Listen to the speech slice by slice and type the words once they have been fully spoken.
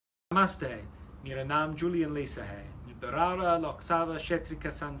Namaste, मेरा नाम Julian Leeser है. मैं Berowra Lok Sabha क्षेत्र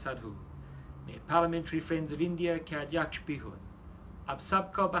सांसद हूँ. मैं Parliamentary Friends of India के अध्यक्ष भी हूँ. आप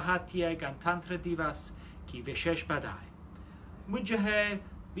सबको भारतीय गणतंत्र दिवस की विशेष बधाई. मुझे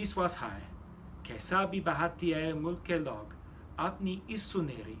विश्वास है कि सभी भारतीय मुल्क के लोग अपनी इस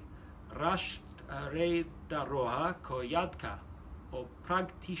सुनहरी राष्ट्रीय धरोहर को याद कर और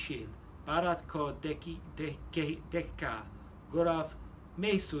प्रगतिशील भारत को देखकर गौरव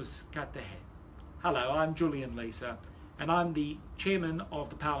महसूस करते हैं. Hello, I'm Julian Leeser, and I'm the Chairman of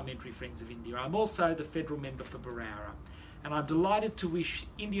the Parliamentary Friends of India. I'm also the Federal Member for Berowra, and I'm delighted to wish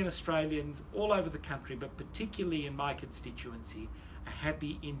Indian Australians all over the country, but particularly in my constituency, a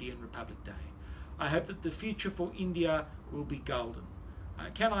happy Indian Republic Day. I hope that the future for India will be golden.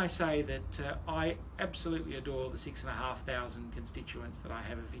 Can I say that I absolutely adore the 6,500 constituents that I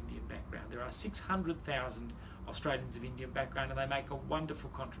have of Indian background. There are 600,000 Australians of Indian background, and they make a wonderful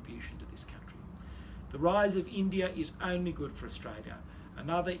contribution to this country. The rise of India is only good for Australia,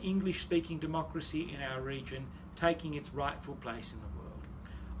 another English-speaking democracy in our region taking its rightful place in the world.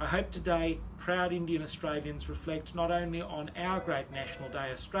 I hope today proud Indian Australians reflect not only on our great national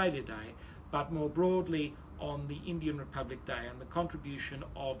day, Australia Day, but more broadly on the Indian Republic Day and the contribution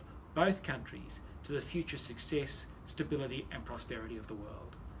of both countries to the future success, stability and prosperity of the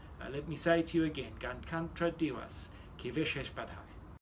world. Let me say to you again, Ganatantra Diwas ki vishesh badhai.